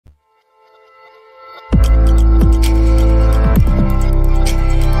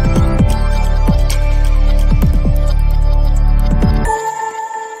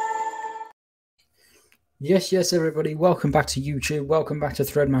Yes, everybody. Welcome back to YouTube. Welcome back to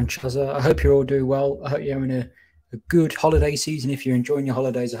Threadman Chazza. I hope you're all doing well. I hope you're having a good holiday season. If you're enjoying your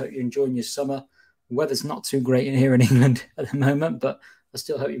holidays, I hope you're enjoying your summer. The weather's not too great in here in England at the moment, but I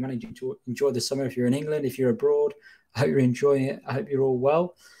still hope you're managing to enjoy the summer. If you're in England, if you're abroad, I hope you're enjoying it. I hope you're all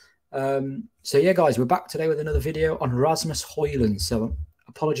well. So yeah, guys, we're back today with another video on Rasmus HØJLUND. So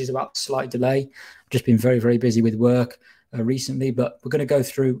apologies about the slight delay. I've just been very, very busy with work recently, but we're going to go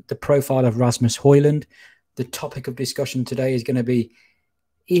through the profile of Rasmus HØJLUND. The topic of discussion today is going to be,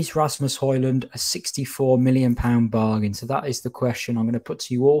 is Rasmus HØJLUND a £64 million bargain? So that is the question I'm going to put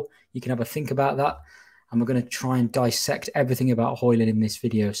to you all. You can have a think about that. And we're going to try and dissect everything about HØJLUND in this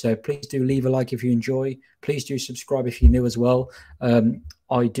video. So please do leave a like if you enjoy. Please do subscribe if you're new as well.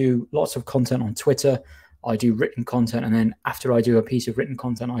 I do lots of content on Twitter. I do written content. And then after I do a piece of written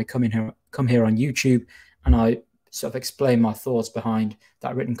content, I come here on YouTube and I sort of explain my thoughts behind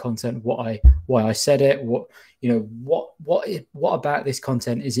that written content, why I said it, what about this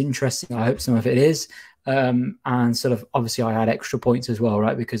content is interesting. I hope some of it is, and sort of obviously I add extra points as well,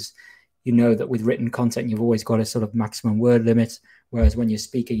 right? Because you know that with written content you've always got a sort of maximum word limit, whereas when you're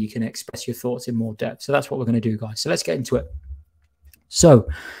speaking you can express your thoughts in more depth. So that's what we're going to do, guys. So let's get into it. So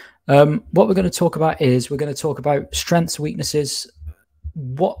what we're going to talk about is we're going to talk about strengths, weaknesses,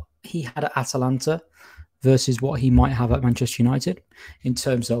 what he had at Atalanta versus what he might have at Manchester United in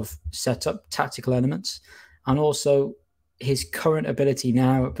terms of setup, tactical elements, and also his current ability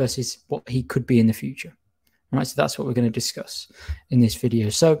now versus what he could be in the future. All right, so that's what we're going to discuss in this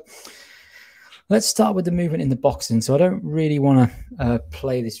video. So let's start with the movement in the box. And so I don't really want to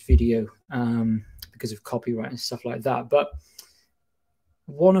play this video because of copyright and stuff like that. But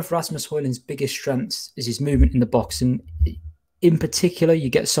one of Rasmus HØJLUND's biggest strengths is his movement in the box. And in particular, you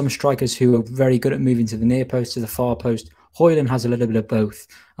get some strikers who are very good at moving to the near post, to the far post. HØJLUND has a little bit of both.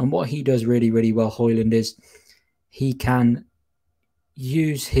 And what he does really, really well, HØJLUND, is he can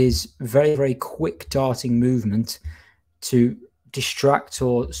use his very, very quick darting movement to distract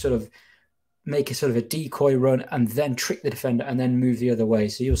or sort of make a sort of a decoy run and then trick the defender and then move the other way.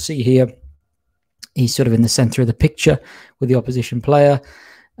 So you'll see here, he's sort of in the center of the picture with the opposition player.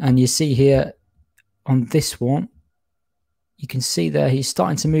 And you see here on this one, you can see there he's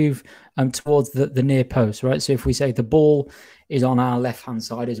starting to move towards the near post, right? So if we say the ball is on our left-hand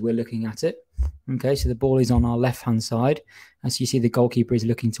side as we're looking at it, okay, so the ball is on our left-hand side. As you see, the goalkeeper is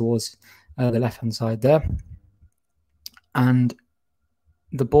looking towards the left-hand side there. And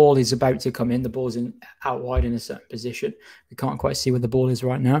the ball is about to come in. The ball's out wide in a certain position. We can't quite see where the ball is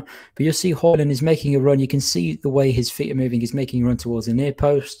right now. But you'll see HØJLUND is making a run. You can see the way his feet are moving. He's making a run towards the near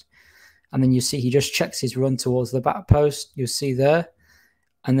post. And then you see he just checks his run towards the back post. You'll see there.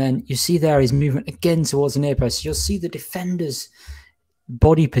 And then you see there his movement again towards the near post. So you'll see the defender's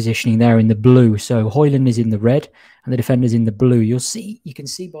body positioning there in the blue. So HØJLUND is in the red and the defender's in the blue. You can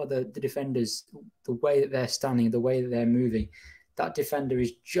see by the defenders, the way that they're standing, the way that they're moving, that defender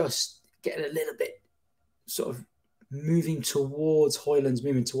is just getting a little bit sort of moving towards HØJLUND's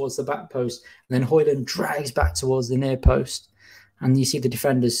moving towards the back post. And then HØJLUND drags back towards the near post. And you see the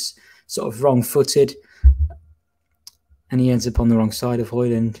defender's sort of wrong-footed, and he ends up on the wrong side of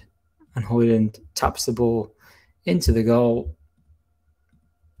HØJLUND, and HØJLUND taps the ball into the goal,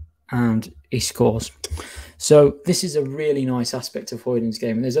 and he scores. So this is a really nice aspect of HØJLUND's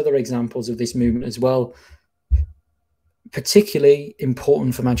game, and there's other examples of this movement as well. Particularly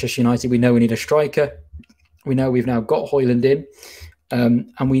important for Manchester United. We know we need a striker. We know we've now got HØJLUND in.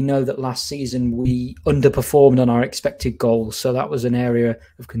 And we know that last season we underperformed on our expected goals. So that was an area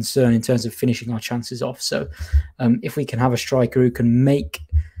of concern in terms of finishing our chances off. So if we can have a striker who can make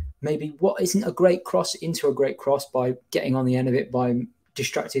maybe what isn't a great cross into a great cross by getting on the end of it, by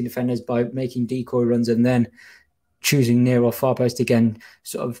distracting defenders, by making decoy runs and then choosing near or far post again,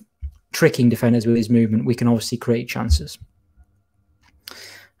 sort of tricking defenders with his movement, we can obviously create chances.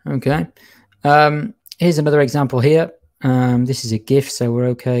 Okay. Here's another example here. This is a GIF, so we're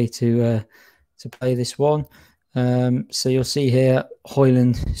okay to play this one. So you'll see here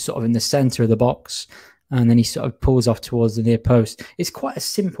HØJLUND sort of in the center of the box, and then he sort of pulls off towards the near post. It's quite a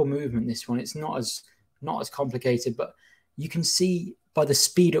simple movement, this one. It's not as complicated, but you can see by the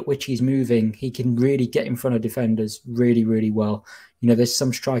speed at which he's moving, he can really get in front of defenders really, really well. You know, there's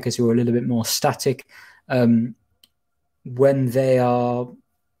some strikers who are a little bit more static. When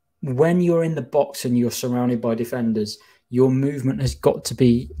you're in the box and you're surrounded by defenders, your movement has got to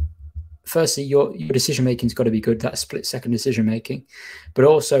be, firstly, your decision-making has got to be good, that split-second decision-making, but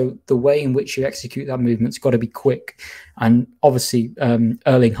also the way in which you execute that movement's got to be quick. And obviously, Erling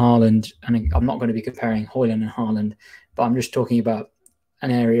Haaland, and I'm not going to be comparing HØJLUND and Haaland, but I'm just talking about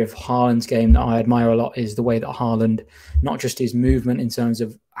an area of Haaland's game that I admire a lot is the way that Haaland, not just his movement in terms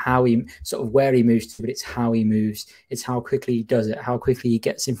of how he sort of where he moves to, but it's how he moves. It's how quickly he does it, how quickly he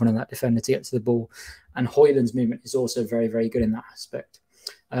gets in front of that defender to get to the ball. And Højlund's movement is also very, very good in that aspect.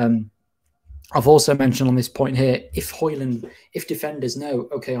 I've also mentioned on this point here, if defenders know,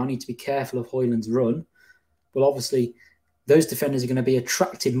 okay, I need to be careful of Højlund's run, well, obviously, those defenders are going to be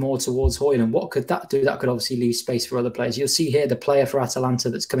attracted more towards Højlund. What could that do? That could obviously leave space for other players. You'll see here the player for Atalanta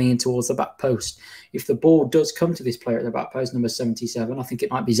that's coming in towards the back post. If the ball does come to this player at the back post, number 77, I think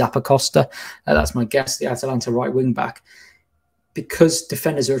it might be Zappacosta. That's my guess, the Atalanta right wing back. Because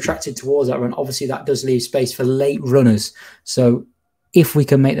defenders are attracted towards that run, obviously that does leave space for late runners. So if we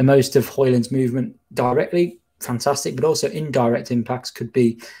can make the most of Højlund's movement directly, fantastic, but also indirect impacts could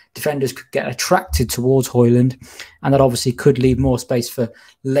be defenders could get attracted towards Højlund, and that obviously could leave more space for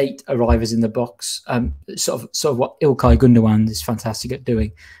late arrivers in the box. Sort of what Ilkay Gundogan is fantastic at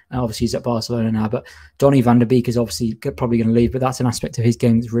doing. Obviously, he's at Barcelona now, but Donny van der Beek is obviously probably going to leave, but that's an aspect of his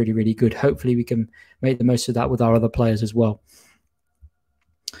game that's really, really good. Hopefully, we can make the most of that with our other players as well.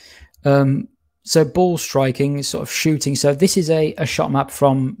 So ball striking, sort of shooting. So this is a shot map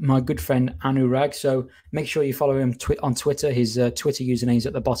from my good friend Anurag. So make sure you follow him on Twitter. His Twitter username is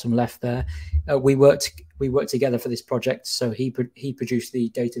at the bottom left there. We worked together for this project. So he produced the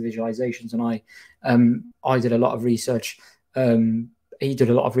data visualizations, and I did a lot of research. He did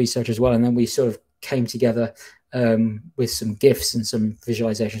a lot of research as well, and then we sort of came together with some GIFs and some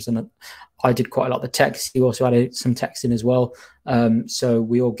visualizations, and I did quite a lot of the text. He also added some text in as well. So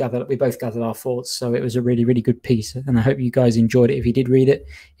we both gathered our thoughts. So it was a really, really good piece, and I hope you guys enjoyed it. If you did read it,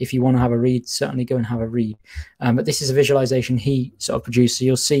 if you want to have a read, certainly go and have a read. But this is a visualization he sort of produced. So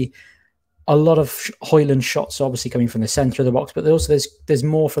you'll see a lot of Højlund shots obviously coming from the center of the box, but also there's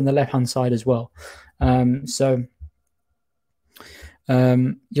more from the left-hand side as well.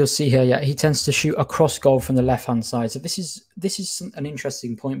 You'll see here, yeah, he tends to shoot across goal from the left-hand side. So this is an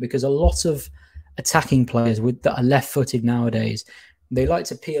interesting point, because a lot of attacking players that are left-footed nowadays, they like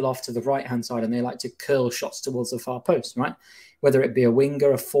to peel off to the right-hand side and they like to curl shots towards the far post, right? Whether it be a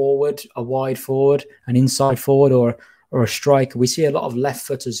winger, a forward, a wide forward, an inside forward, or a striker. We see a lot of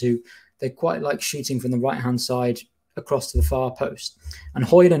left-footers who they quite like shooting from the right-hand side across to the far post. And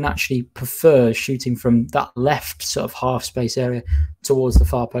Højlund actually prefers shooting from that left sort of half space area towards the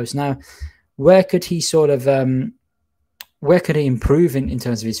far post. Now, where could he improve in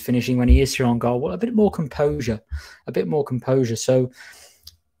terms of his finishing when he is through on goal? Well, a bit more composure. So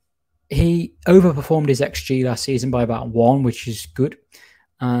he overperformed his XG last season by about 1, which is good.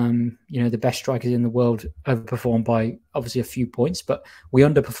 The best strikers in the world overperformed by obviously a few points, but we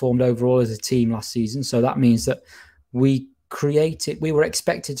underperformed overall as a team last season. So that means that we were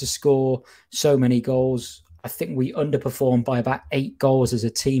expected to score so many goals. I think we underperformed by about 8 goals as a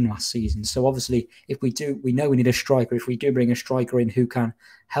team last season. So obviously, we know we need a striker. If we do bring a striker in who can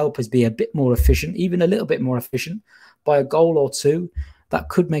help us be a bit more efficient, even a little bit more efficient, by a goal or two, that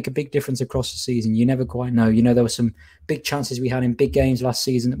could make a big difference across the season. You never quite know. There were some big chances we had in big games last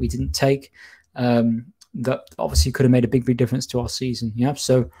season that we didn't take. That obviously could have made a big, big difference to our season. Yeah,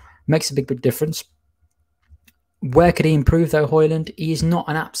 so makes a big, big difference. Where could he improve, though, Højlund? He is not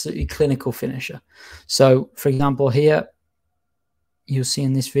an absolutely clinical finisher. So, for example, here, you'll see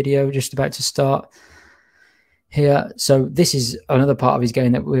in this video, just about to start here. So this is another part of his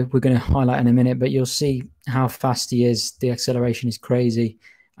game that we're going to highlight in a minute, but you'll see how fast he is. The acceleration is crazy.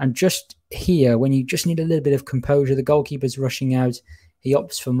 And just here, when you just need a little bit of composure, the goalkeeper's rushing out. He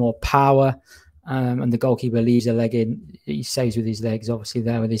opts for more power, and the goalkeeper leaves a leg in. He saves with his legs, obviously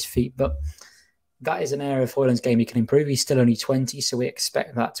there with his feet, but that is an area of Højlund's game he can improve. He's still only 20, so we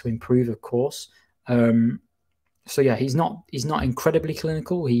expect that to improve, of course. So yeah, he's not incredibly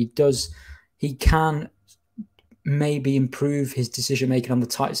clinical. He can maybe improve his decision making on the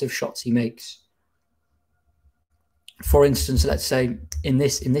types of shots he makes. For instance, let's say in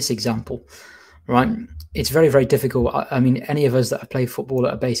this example, right? It's very, very difficult. I mean, any of us that have played football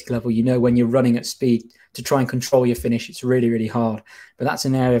at a basic level, when you're running at speed to try and control your finish, it's really, really hard. But that's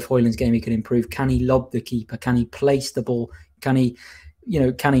an area of Højlund's game he can improve. Can he lob the keeper? Can he place the ball? Can he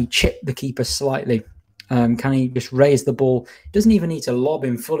chip the keeper slightly? Can he just raise the ball? Doesn't even need to lob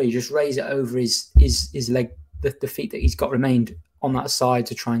him fully. Just raise it over his leg, the feet that he's got remained on that side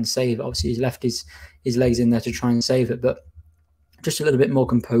to try and save it. Obviously, he's left his legs in there to try and save it, but just a little bit more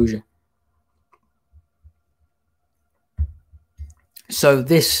composure. So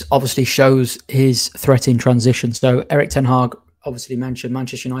this obviously shows his threat in transition. So Erik ten Hag obviously mentioned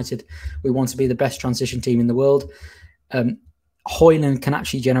Manchester United. We want to be the best transition team in the world. Højlund can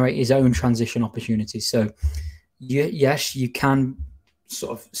actually generate his own transition opportunities. So yes, you can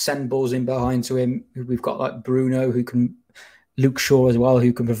sort of send balls in behind to him. We've got like Bruno, Luke Shaw as well,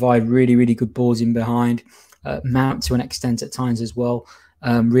 who can provide really, really good balls in behind. Mount to an extent at times as well.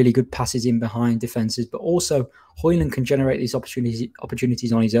 Really good passes in behind defenses, but also Højlund can generate these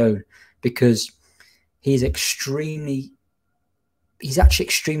opportunities on his own, because he's actually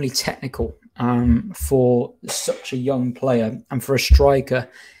extremely technical for such a young player, and for a striker.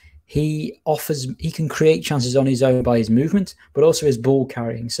 He can create chances on his own by his movement, but also his ball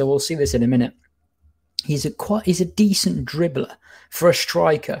carrying. So we'll see this in a minute. He's a decent dribbler for a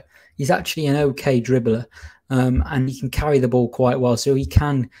striker. He's actually an okay dribbler, and he can carry the ball quite well. So he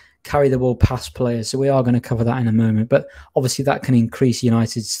can carry the ball past players. So we are going to cover that in a moment. But obviously that can increase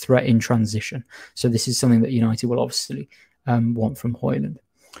United's threat in transition. So this is something that United will obviously want from Højlund.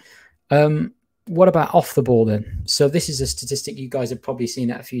 What about off the ball then? So this is a statistic you guys have probably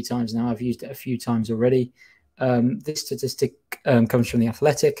seen it a few times now. I've used it a few times already. This statistic comes from The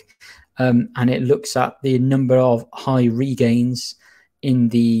Athletic, and it looks at the number of high regains in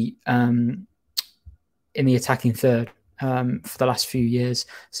the attacking third for the last few years.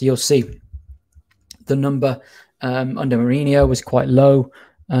 So you'll see the number under Mourinho was quite low.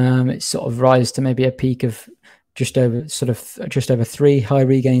 It sort of rises to maybe a peak of just over 3 high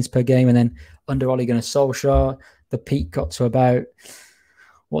regains per game, and then under Ole Gunnar Solskjaer, the peak got to about,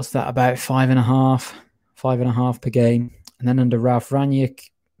 about 5.5 per game. And then under Ralf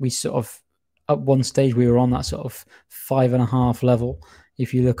Rangnick, we sort of, at one stage, we were on that sort of 5.5 level.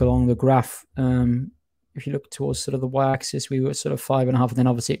 If you look along the graph, if you look towards sort of the y-axis, we were sort of 5.5, and then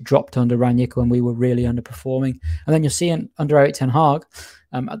obviously it dropped under Rangnick when we were really underperforming. And then you'll see under Erik ten Hag,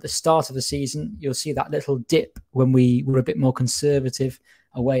 at the start of the season, you'll see that little dip when we were a bit more conservative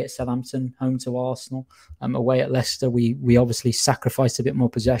away at Southampton, home to Arsenal, away at Leicester. We obviously sacrificed a bit more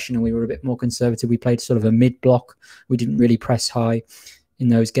possession, and we were a bit more conservative. We played sort of a mid-block. We didn't really press high in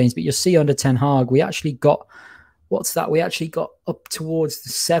those games. But you'll see under Ten Hag, we actually got, we actually got up towards the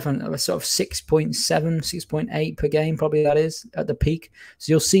 7, sort of 6.7, 6.8 per game, probably that is, at the peak.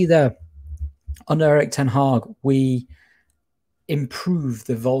 So you'll see there, under Erik ten Hag, we improve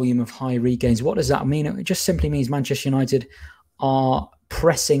the volume of high regains. What does that mean? It just simply means Manchester United are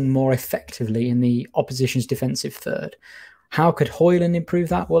pressing more effectively in the opposition's defensive third. How could Højlund improve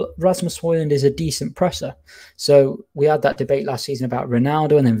that? Well, Rasmus Højlund is a decent presser. So we had that debate last season about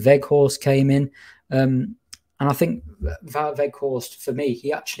Ronaldo, and then Weghorst came in. And I think Weghorst, for me,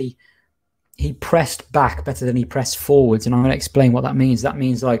 he pressed back better than he pressed forwards. And I'm going to explain what that means. That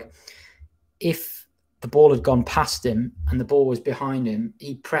means, like, if the ball had gone past him and the ball was behind him,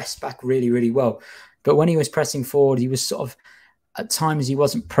 he pressed back really, really well. But when he was pressing forward, he was sort of, at times he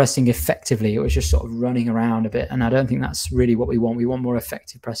wasn't pressing effectively. It was just sort of running around a bit. And I don't think that's really what we want. We want more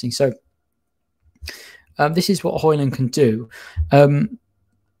effective pressing. So this is what Højlund can do.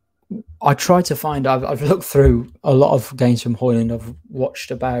 I tried to find, I've looked through a lot of games from Højlund. I've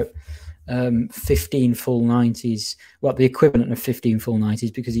watched about 15 full 90s, well, the equivalent of 15 full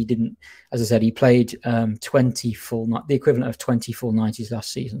 90s, because he didn't, as I said, he played 20 full, the equivalent of 20 full 90s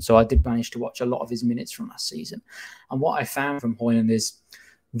last season. So I did manage to watch a lot of his minutes from last season. And what I found from Højlund is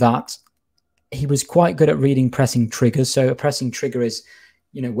that he was quite good at reading pressing triggers. So a pressing trigger is,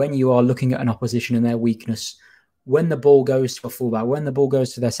 you know, when you are looking at an opposition and their weakness, when the ball goes to a fullback, when the ball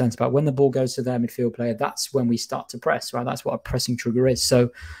goes to their centre back, when the ball goes to their midfield player, that's when we start to press, right? That's what a pressing trigger is.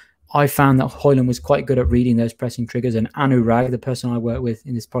 So I found that Højlund was quite good at reading those pressing triggers, and Anurag, the person I work with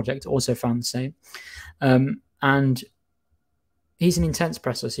in this project, also found the same. And he's an intense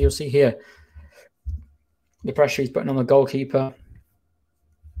presser. So you'll see here the pressure he's putting on the goalkeeper.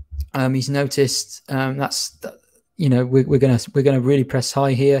 He's noticed you know, we're gonna really press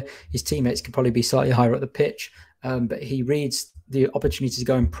high here. His teammates could probably be slightly higher up the pitch, but he reads the opportunity to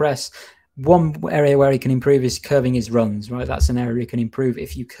go and press. One area where he can improve is curving his runs, right? That's an area he can improve.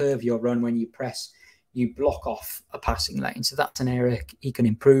 If you curve your run when you press, you block off a passing lane. So that's an area he can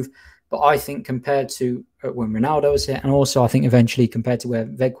improve. But I think compared to when Ronaldo was here, and also I think eventually compared to where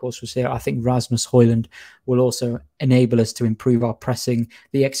Weghorst was here, I think Rasmus Højlund will also enable us to improve our pressing,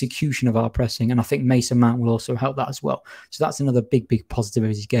 the execution of our pressing. And I think Mason Mount will also help that as well. So that's another big, big positive of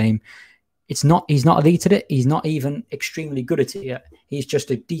his game. He's not elite at it. He's not even extremely good at it yet. He's just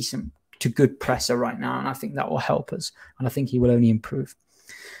a decent to good presser right now, and I think that will help us, and I think he will only improve.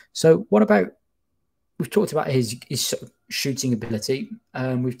 So what about, we've talked about his sort of shooting ability,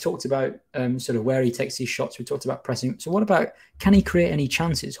 we've talked about sort of where he takes his shots, we've talked about pressing. So what about, can he create any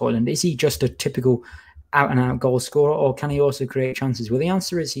chances, Højlund? Is he just a typical out-and-out goal scorer, or can he also create chances? Well, the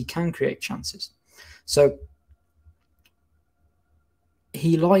answer is he can create chances. So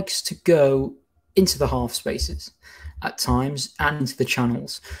he likes to go into the half spaces. at times and into the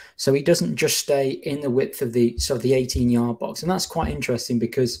channels. So he doesn't just stay in the width of the 18-yard box. And that's quite interesting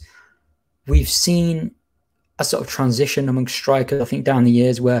because we've seen a sort of transition amongst strikers, I think, down the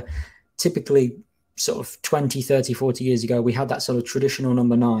years where typically sort of 20, 30, 40 years ago, we had that sort of traditional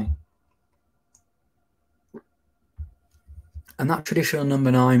number 9. And that traditional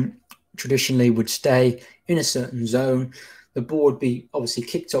number 9 traditionally would stay in a certain zone. The ball would be obviously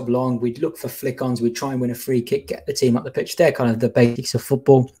kicked up long. We'd look for flick-ons. We'd try and win a free kick, get the team up the pitch. They're kind of the basics of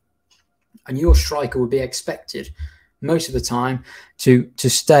football. And your striker would be expected most of the time to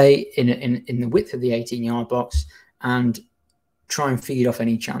stay in the width of the 18-yard box and try and feed off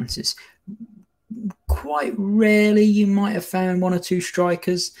any chances. Quite rarely you might have found 1 or 2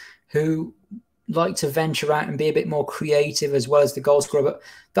 strikers who like to venture out and be a bit more creative as well as the goal scorer. But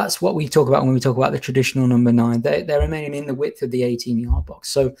that's what we talk about when we talk about the traditional number 9. They're remaining in the width of the 18-yard box.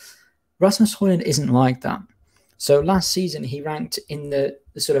 So Rasmus HØJLUND isn't like that. So last season, he ranked in the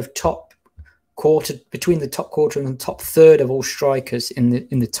sort of top quarter, between the top quarter and the top third of all strikers in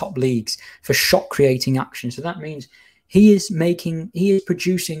the top leagues for shot creating action. So that means he is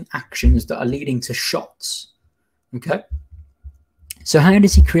producing actions that are leading to shots. Okay. So how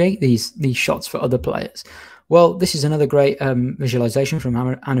does he create these shots for other players? Well, this is another great visualization from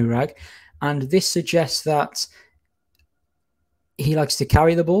Anurag, and this suggests that he likes to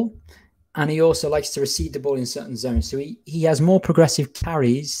carry the ball, and he also likes to receive the ball in certain zones. So he has more progressive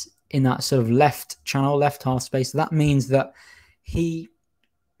carries in that sort of left channel, left half space. That means that he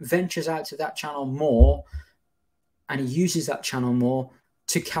ventures out to that channel more, and he uses that channel more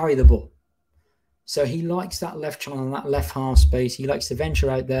to carry the ball. So he likes that left channel and that left half space. He likes to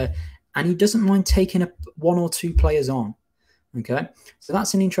venture out there, and he doesn't mind taking 1 or 2 players on. Okay, so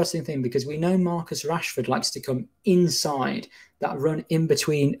that's an interesting thing because we know Marcus Rashford likes to come inside that run in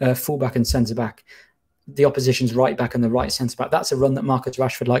between fullback and centre back, the opposition's right back and the right centre back. That's a run that Marcus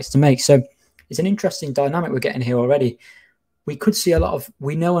Rashford likes to make. So it's an interesting dynamic we're getting here already. We could see a lot of,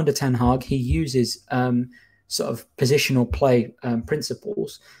 we know under Ten Hag he uses sort of positional play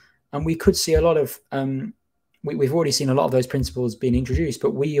principles. And we could see a lot of, we've already seen a lot of those principles being introduced,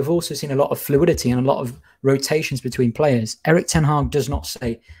 but we have also seen a lot of fluidity and a lot of rotations between players. Erik Ten Hag does not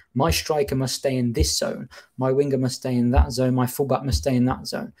say, my striker must stay in this zone, my winger must stay in that zone, my fullback must stay in that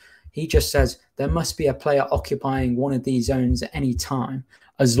zone. He just says there must be a player occupying one of these zones at any time,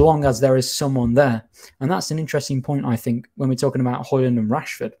 as long as there is someone there. And that's an interesting point, I think, when we're talking about HØJLUND and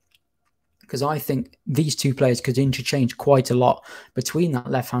Rashford, because I think these 2 players could interchange quite a lot between that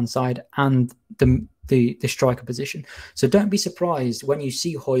left-hand side and the striker position. So don't be surprised when you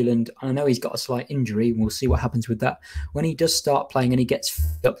see HØJLUND, and I know he's got a slight injury, and we'll see what happens with that, when he does start playing and he gets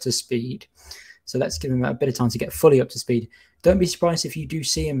up to speed. So let's give him a bit of time to get fully up to speed. Don't be surprised if you do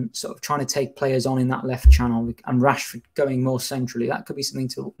see him sort of trying to take players on in that left channel and Rashford going more centrally. That could be something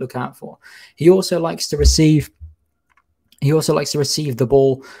to look out for. He also likes to receive the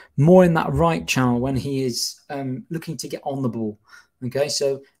ball more in that right channel when he is looking to get on the ball. Okay,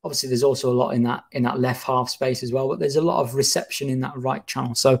 so obviously there's also a lot in that left half space as well, but there's a lot of reception in that right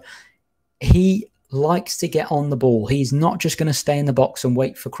channel. So he likes to get on the ball. He's not just going to stay in the box and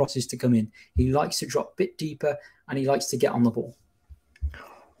wait for crosses to come in. He likes to drop a bit deeper, and he likes to get on the ball.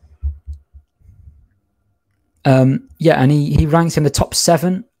 Yeah, and he ranks in the top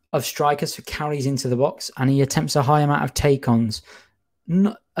 7 of strikers for carries into the box, and he attempts a high amount of take-ons.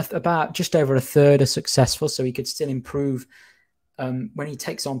 About just over a third are successful, so he could still improve. When he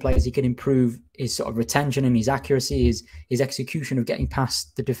takes on players, he can improve his sort of retention and his accuracy, his execution of getting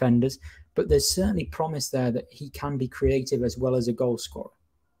past the defenders. But there's certainly promise there that he can be creative as well as a goal scorer.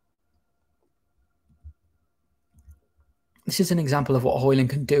 This is an example of what HØJLUND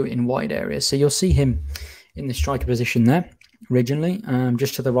can do in wide areas. So you'll see him in the striker position there, originally,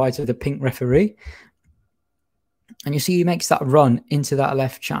 just to the right of the pink referee. And you see he makes that run into that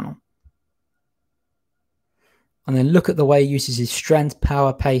left channel. And then look at the way he uses his strength,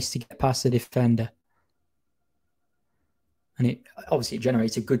 power, pace to get past the defender. And it obviously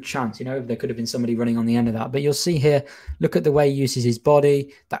generates a good chance. You know, there could have been somebody running on the end of that. But you'll see here, look at the way he uses his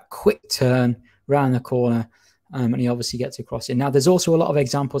body, that quick turn round the corner. And he obviously gets across it. Now, there's also a lot of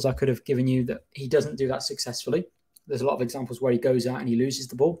examples I could have given you that he doesn't do that successfully. There's a lot of examples where he goes out and he loses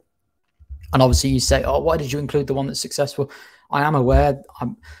the ball. And obviously you say, oh, why did you include the one that's successful? I am aware.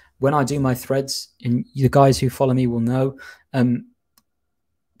 When I do my threads, and the guys who follow me will know,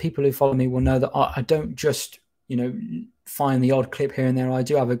 people who follow me will know that I don't just, you know, find the odd clip here and there. I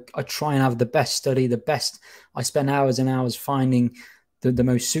try and have the best study, the best. I spend hours and hours finding the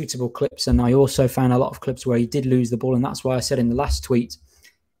most suitable clips. And I also found a lot of clips where he did lose the ball. And that's why I said in the last tweet,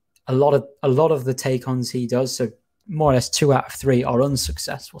 a lot of the take-ons he does. So more or less 2 out of 3 are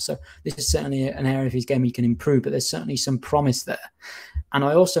unsuccessful. So this is certainly an area of his game he can improve, but there's certainly some promise there. And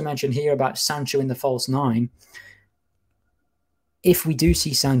I also mentioned here about Sancho in the false 9. If we do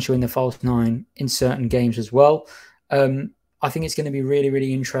see Sancho in the false 9 in certain games as well, I think it's going to be really,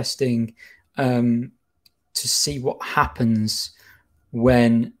 really interesting to see what happens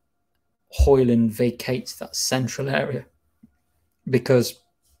when HØJLUND vacates that central area. Because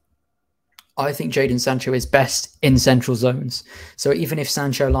I think Jadon Sancho is best in central zones. So even if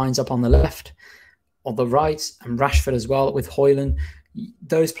Sancho lines up on the left or the right, and Rashford as well with HØJLUND,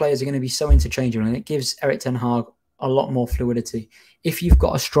 those players are going to be so interchangeable, and it gives Erik ten Hag a lot more fluidity. If you've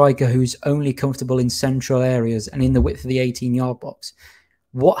got a striker who's only comfortable in central areas and in the width of the 18-yard box,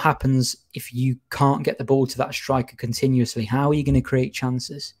 what happens if you can't get the ball to that striker continuously? How are you going to create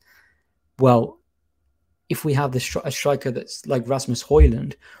chances? Well, if we have a striker that's like Rasmus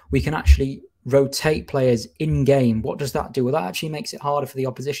HØJLUND, we can actually rotate players in game. What does that do? Well, that actually makes it harder for the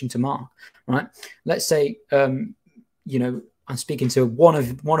opposition to mark, right? Let's say, you know, I'm speaking to one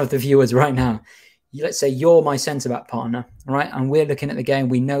of the viewers right now. Let's say you're my centre-back partner, right? And we're looking at the game.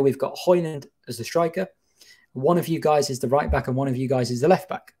 We know we've got HØJLUND as the striker. One of you guys is the right back and one of you guys is the left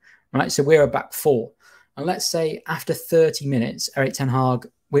back, right? So we're a back 4. And let's say after 30 minutes, Erik ten Hag,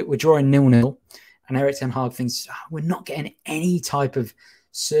 we're drawing 0-0, and Erik ten Hag thinks, we're not getting any type of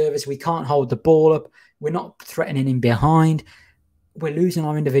service. We can't hold the ball up. We're not threatening him behind. We're losing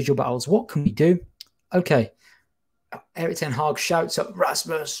our individual battles. What can we do? Okay. Erik ten Hag shouts up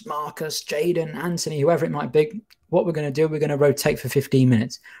Rasmus, Marcus, Jadon, Anthony, whoever it might be. What we're going to do, we're going to rotate for 15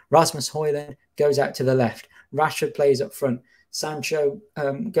 minutes. Rasmus HØJLUND goes out to the left. Rashford plays up front. Sancho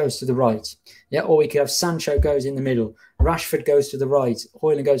goes to the right. Yeah, or we could have Sancho goes in the middle. Rashford goes to the right.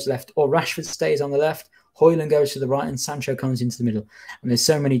 HØJLUND goes left. Or Rashford stays on the left. HØJLUND goes to the right, and Sancho comes into the middle. And there's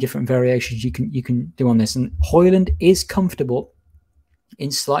so many different variations you can do on this. And HØJLUND is comfortable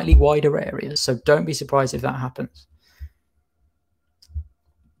in slightly wider areas, so don't be surprised if that happens.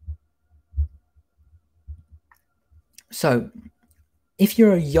 So if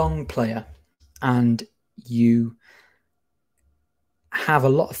you're a young player and you have a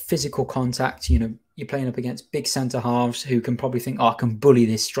lot of physical contact, you know, you're playing up against big centre halves who can probably think, oh, I can bully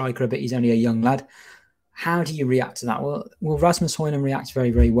this striker a bit. He's only a young lad. How do you react to that? Well, Rasmus HØJLUND reacts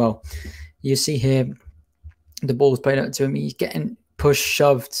very, very well. You see here, the ball's played up to him. He's getting pushed,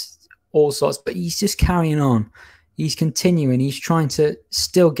 shoved, all sorts, but he's just carrying on. He's continuing. He's trying to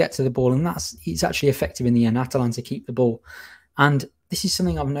still get to the ball, and it's actually effective in the end. Atalanta keep the ball. And this is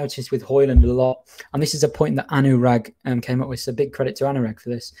something I've noticed with HØJLUND a lot, and this is a point that Anurag came up with, so big credit to Anurag for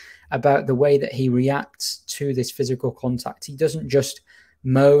this, about the way that he reacts to this physical contact. He doesn't just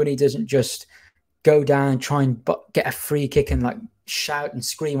moan, he doesn't just go down and try and get a free kick and like shout and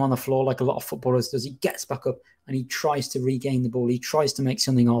scream on the floor like a lot of footballers does. He gets back up and he tries to regain the ball. He tries to make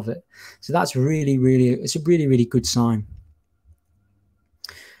something of it. So that's really, really, it's a really, really good sign.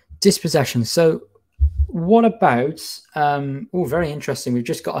 Dispossession. So what about, oh, very interesting. We've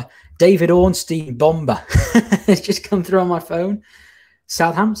just got a David Ornstein bomber. It's just come through on my phone.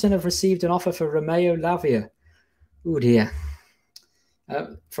 Southampton have received an offer for Romeo Lavia. Oh dear.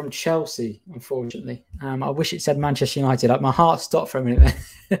 From Chelsea, unfortunately. I wish it said Manchester United. Like, my heart stopped for a minute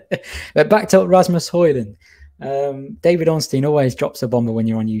there. But back to Rasmus HØJLUND. David Ornstein always drops a bomber when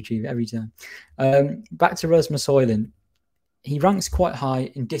you're on YouTube, every time. Back to Rasmus HØJLUND. He ranks quite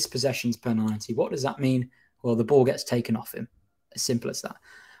high in dispossessions per 90. What does that mean? Well, the ball gets taken off him. As simple as that.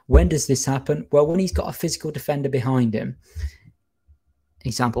 When does this happen? Well, when he's got a physical defender behind him.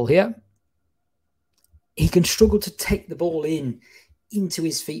 Example here. He can struggle to take the ball into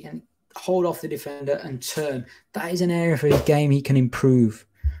his feet and hold off the defender and turn. That is an area of his game he can improve.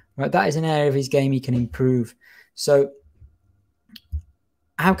 Right? That is an area of his game he can improve. So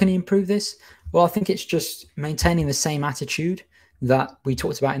how can he improve this? Well, I think it's just maintaining the same attitude that we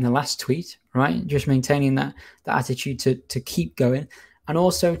talked about in the last tweet, right? Just maintaining that attitude to keep going, and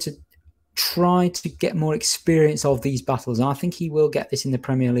also to try to get more experience of these battles. And I think he will get this in the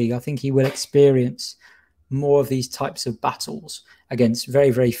Premier League. I think he will experience more of these types of battles against very,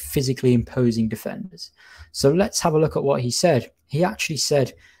 very physically imposing defenders. So let's have a look at what he said. He actually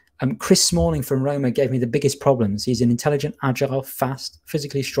said, Chris Smalling from Roma gave me the biggest problems. He's an intelligent, agile, fast,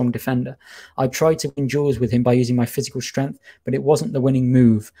 physically strong defender. I tried to win duels with him by using my physical strength, but it wasn't the winning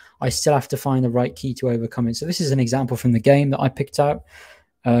move. I still have to find the right key to overcome it. So this is an example from the game that I picked out.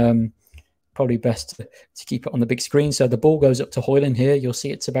 Probably best to keep it on the big screen. So the ball goes up to HØJLUND here. You'll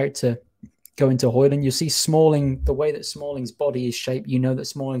see it's about to go into HØJLUND. You see Smalling, the way that Smalling's body is shaped, you know that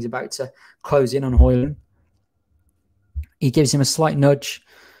Smalling's about to close in on HØJLUND. He gives him a slight nudge,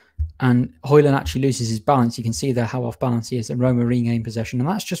 and Højlund actually loses his balance. You can see there how off balance he is, and Roma regain possession. And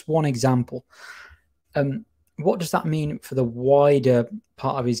that's just one example. What does that mean for the wider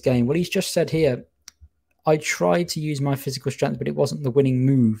part of his game? Well, he's just said here, I tried to use my physical strength, but it wasn't the winning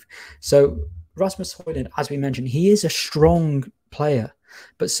move. So Rasmus Højlund, as we mentioned, he is a strong player,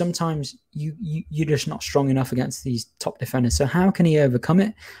 but sometimes you're just not strong enough against these top defenders. So how can he overcome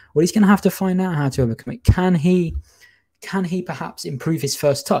it? Well, he's going to have to find out how to overcome it. Can he perhaps improve his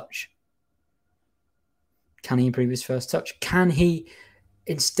first touch? Can he improve his first touch? Can he,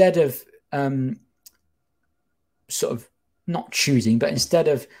 instead of sort of not choosing, but instead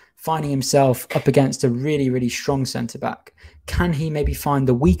of finding himself up against a really, really strong centre-back, can he maybe find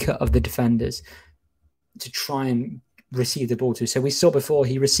the weaker of the defenders to try and receive the ball to? So we saw before,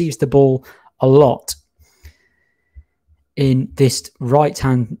 he receives the ball a lot in this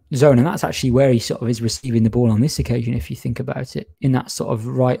right-hand zone, and that's actually where he sort of is receiving the ball on this occasion, if you think about it, in that sort of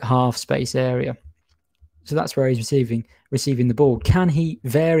right half space area. So that's where he's receiving the ball. Can he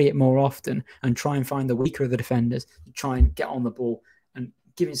vary it more often and try and find the weaker of the defenders to try and get on the ball and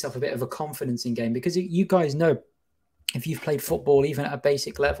give himself a bit of a confidence in game? Because you guys know, if you've played football even at a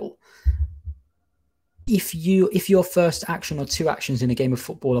basic level, if your first action or two actions in a game of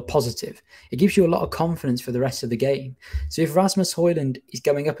football are positive, it gives you a lot of confidence for the rest of the game. So if Rasmus Højlund is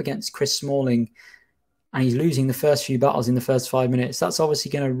going up against Chris Smalling and he's losing the first few battles in the first 5 minutes, that's obviously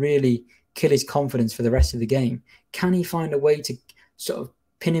going to really kill his confidence for the rest of the game. Can he find a way to sort of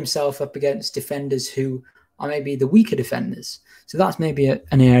pin himself up against defenders who are maybe the weaker defenders? So that's maybe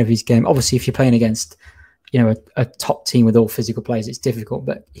an area of his game. Obviously, if you're playing against, you know, a top team with all physical players, it's difficult,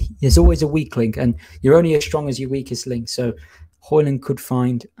 but there's always a weak link, and you're only as strong as your weakest link. So Højlund could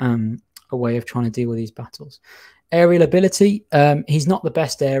find a way of trying to deal with these battles. Aerial ability, he's not the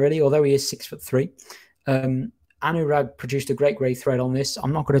best aerially, although he is 6'3". Anurag produced a great thread on this.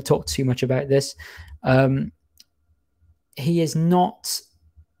 I'm not going to talk too much about this. He is not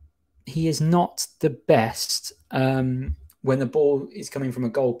the best when the ball is coming from a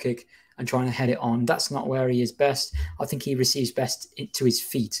goal kick and trying to head it on. That's not where he is best. I think he receives best to his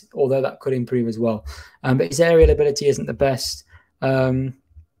feet, although that could improve as well. But his aerial ability isn't the best. So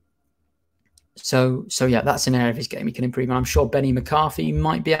yeah, that's an area of his game he can improve. And I'm sure Benny McCarthy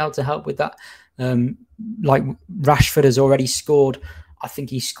might be able to help with that. Like Rashford has already scored. I think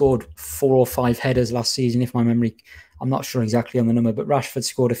he scored 4 or 5 headers last season, if my memory, I'm not sure exactly on the number, but Rashford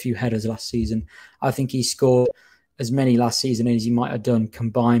scored a few headers last season. I think he scored as many last season as he might have done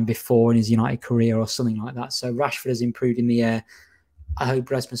combined before in his United career or something like that. So Rashford has improved in the air. I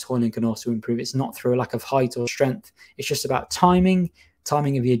hope Rasmus Højlund can also improve. It's not through a lack of height or strength. It's just about timing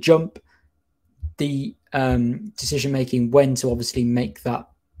of your jump, the decision-making, when to obviously make that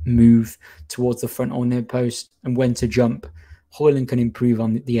move towards the front or near post, and when to jump. Højlund can improve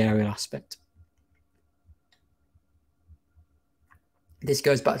on the aerial aspect. This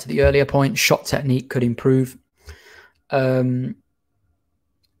goes back to the earlier point. Shot technique could improve. And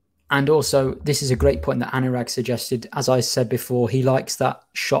also, this is a great point that Anurag suggested. As I said before, he likes that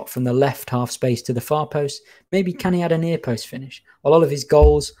shot from the left half space to the far post. Maybe can he add a near post finish? A lot of his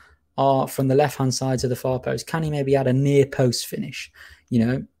goals are from the left-hand side to the far post. Can he maybe add a near post finish? You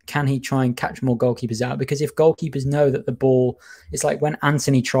know, can he try and catch more goalkeepers out? Because if goalkeepers know that the ball, it's like when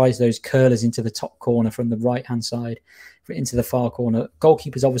Anthony tries those curlers into the top corner from the right-hand side into the far corner,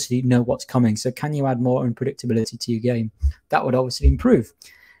 goalkeepers obviously know what's coming. So can you add more unpredictability to your game? That would obviously improve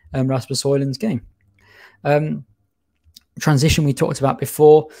Rasmus Højlund's game. Transition we talked about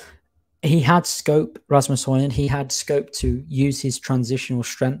before. He had scope, Rasmus Højlund, he had scope to use his transitional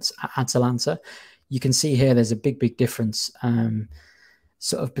strengths at Atalanta. You can see here there's a big difference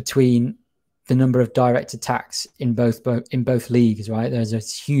sort of between the number of direct attacks in both leagues, right? There's a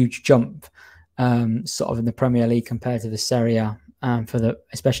huge jump sort of in the Premier League compared to the Serie A,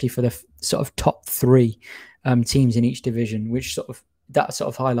 especially for the sort of top 3 teams in each division, which that sort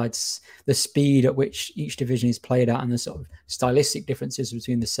of highlights the speed at which each division is played at and the sort of stylistic differences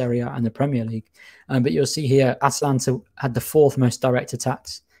between the Serie A and the Premier League. But you'll see here, Atalanta had the 4th most direct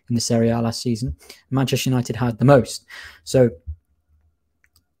attacks in the Serie A last season. Manchester United had the most. So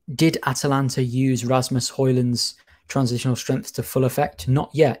did Atalanta use Rasmus Højlund's transitional strength to full effect? Not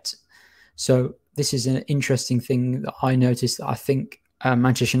yet. So this is an interesting thing that I noticed that I think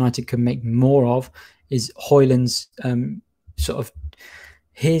Manchester United can make more of, is Højlund's sort of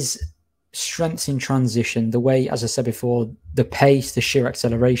his strengths in transition, the way, as I said before, the pace, the sheer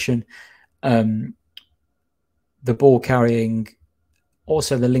acceleration, the ball carrying,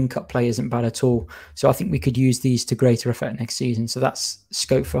 also the link-up play isn't bad at all. So I think we could use these to greater effect next season. So that's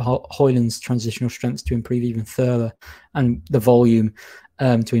scope for Højlund's transitional strengths to improve even further, and the volume.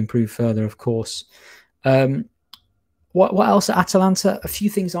 to improve further, of course. What else at Atalanta? A few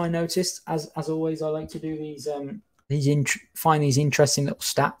things I noticed. As always, I like to do find these interesting little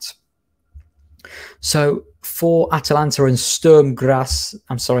stats. So for Atalanta and Sturm Graz,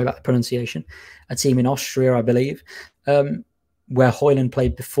 I'm sorry about the pronunciation, a team in Austria, I believe, where HØJLUND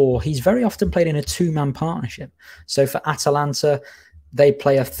played before, he's very often played in a two-man partnership. So for Atalanta, they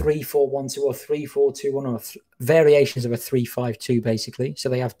play a 3-4-1-2 or 3-4-2-1 or variations of a 3-5-2, basically. So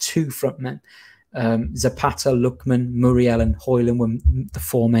they have two front men. Zapata, Lookman, Muriel, and HØJLUND were the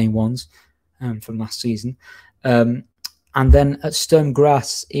four main ones from last season. And then at Sturm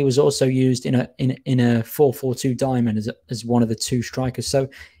Graz, he was also used in a 4-4-2 diamond as one of the two strikers. So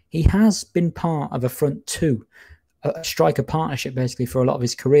he has been part of a front two, a striker partnership basically for a lot of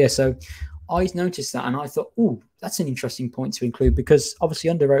his career. So I noticed that and I thought, oh, that's an interesting point to include, because obviously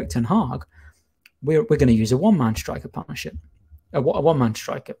under Erik ten Hag, we're going to use a one-man striker partnership, a one-man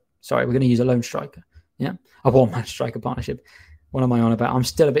striker. Sorry, we're going to use a lone striker. Yeah, a one-man striker partnership. What am I on about? I'm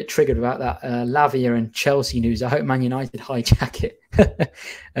still a bit triggered about that Lavia and Chelsea news. I hope Man United hijack it.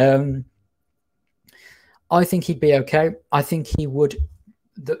 I think he'd be okay. I think he would.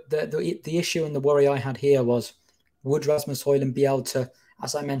 The issue and the worry I had here was, would Rasmus HØJLUND be able to,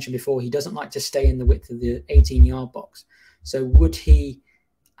 as I mentioned before, he doesn't like to stay in the width of the 18-yard box. So would he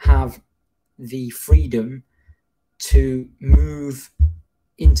have the freedom to move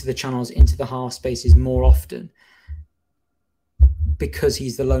into the channels, into the half spaces more often, because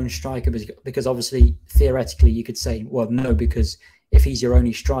he's the lone striker? Because obviously, theoretically, you could say, well, no, because if he's your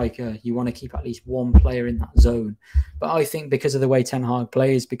only striker, you want to keep at least one player in that zone. But I think because of the way Ten Hag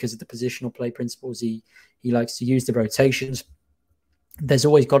plays, because of the positional play principles, he likes to use the rotations. There's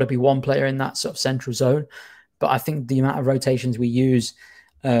always got to be one player in that sort of central zone. But I think the amount of rotations we use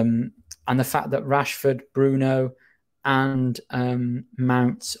and the fact that Rashford, Bruno, and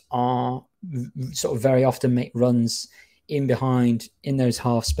Mount are sort of very often make runs in behind in those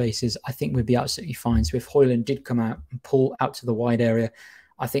half spaces, I think we'd be absolutely fine. So if HØJLUND did come out and pull out to the wide area,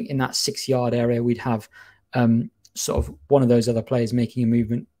 I think in that 6-yard area, we'd have sort of one of those other players making a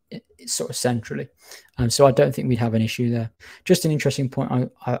movement sort of centrally. So I don't think we'd have an issue there. Just an interesting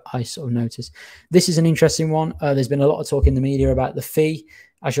point I sort of noticed. This is an interesting one. There's been a lot of talk in the media about the fee.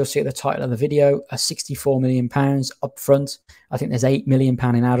 As you'll see at the title of the video, £64 million up front. I think there's £8 million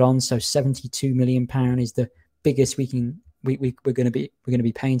in add-ons, so £72 million is the biggest we're going to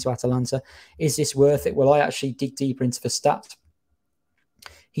be paying to Atalanta. Is this worth it? Well, I actually dig deeper into the stats.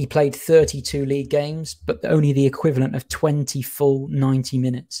 He played 32 league games, but only the equivalent of 20 full 90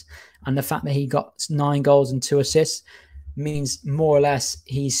 minutes. And the fact that he got 9 goals and 2 assists means more or less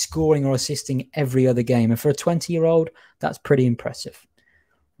he's scoring or assisting every other game. And for a 20-year-old, that's pretty impressive.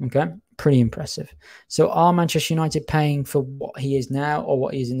 Okay, pretty impressive. So are Manchester United paying for what he is now or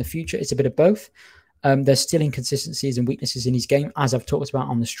what he is in the future? It's a bit of both. There's still inconsistencies and weaknesses in his game, as I've talked about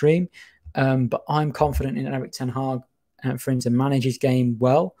on the stream. But I'm confident in Erik ten Hag for him to manage his game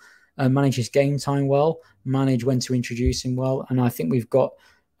well, manage his game time well, manage when to introduce him well. And I think we've got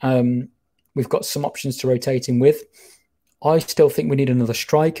some options to rotate him with. I still think we need another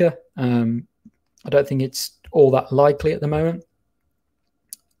striker. I don't think it's all that likely at the moment.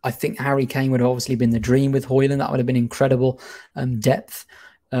 I think Harry Kane would have obviously been the dream with HØJLUND. That would have been incredible depth.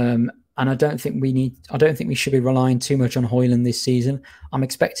 And I don't think we should be relying too much on HØJLUND this season. I'm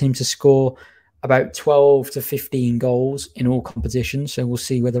expecting him to score about 12 to 15 goals in all competitions. So we'll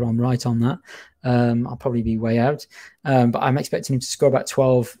see whether I'm right on that. I'll probably be way out. But I'm expecting him to score about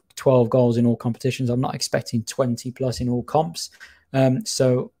 12 goals in all competitions. I'm not expecting 20 plus in all comps.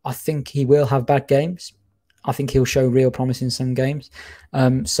 So I think he will have bad games. I think he'll show real promise in some games.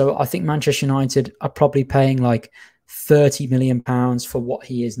 So I think Manchester United are probably paying like £30 million for what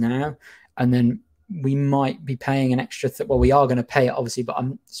he is now. And then we might be paying an extra, well, we are going to pay it obviously, but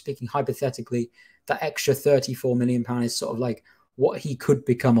I'm speaking hypothetically, that extra £34 million is sort of like what he could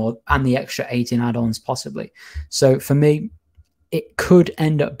become, and the extra 8 in add-ons possibly. So for me, it could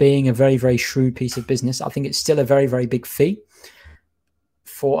end up being a very, very shrewd piece of business. I think it's still a very, very big fee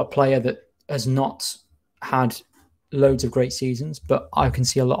for a player that has not had loads of great seasons, but I can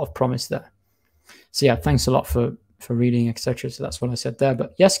see a lot of promise there. So yeah, thanks a lot for reading, etc. So that's what I said there.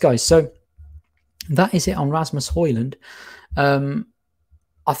 But yes, guys, so that is it on Rasmus HØJLUND.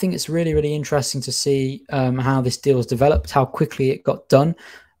 I think it's really, really interesting to see how this deal has developed, how quickly it got done.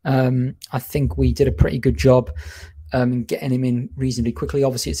 I think we did a pretty good job getting him in reasonably quickly.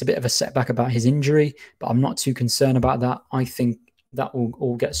 Obviously, it's a bit of a setback about his injury, but I'm not too concerned about that. I think that will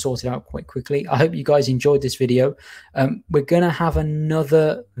all get sorted out quite quickly. I hope you guys enjoyed this video. We're going to have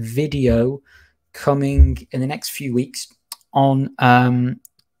another video coming in the next few weeks. on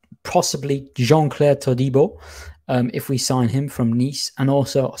possibly Jean-Claire Todibo if we sign him from Nice, and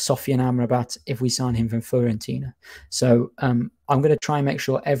also Sofiane Amrabat if we sign him from Fiorentina. So I'm going to try and make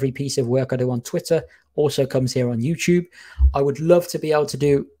sure every piece of work I do on Twitter also comes here on YouTube. I would love to be able to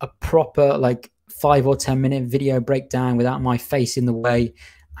do a proper like 5 or 10 minute video breakdown without my face in the way,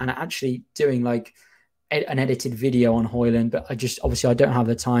 and actually doing like an edited video on Højlund. But obviously I don't have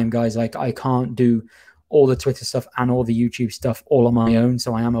the time, guys. Like, I can't do all the Twitter stuff and all the YouTube stuff all on my own.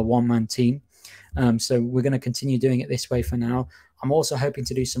 So I am a one-man team. So we're going to continue doing it this way for now. I'm also hoping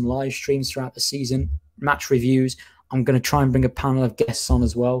to do some live streams throughout the season, match reviews. I'm going to try and bring a panel of guests on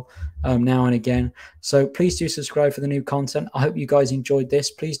as well now and again. So please do subscribe for the new content. I hope you guys enjoyed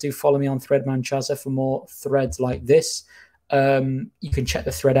this. Please do follow me on Threadman for more threads like this. You can check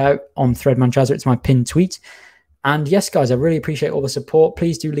the thread out on Threadman. It's my pinned tweet. And yes, guys, I really appreciate all the support.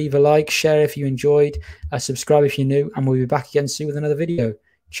 Please do leave a like, share if you enjoyed, subscribe if you're new, and we'll be back again soon with another video.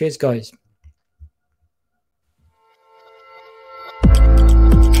 Cheers, guys.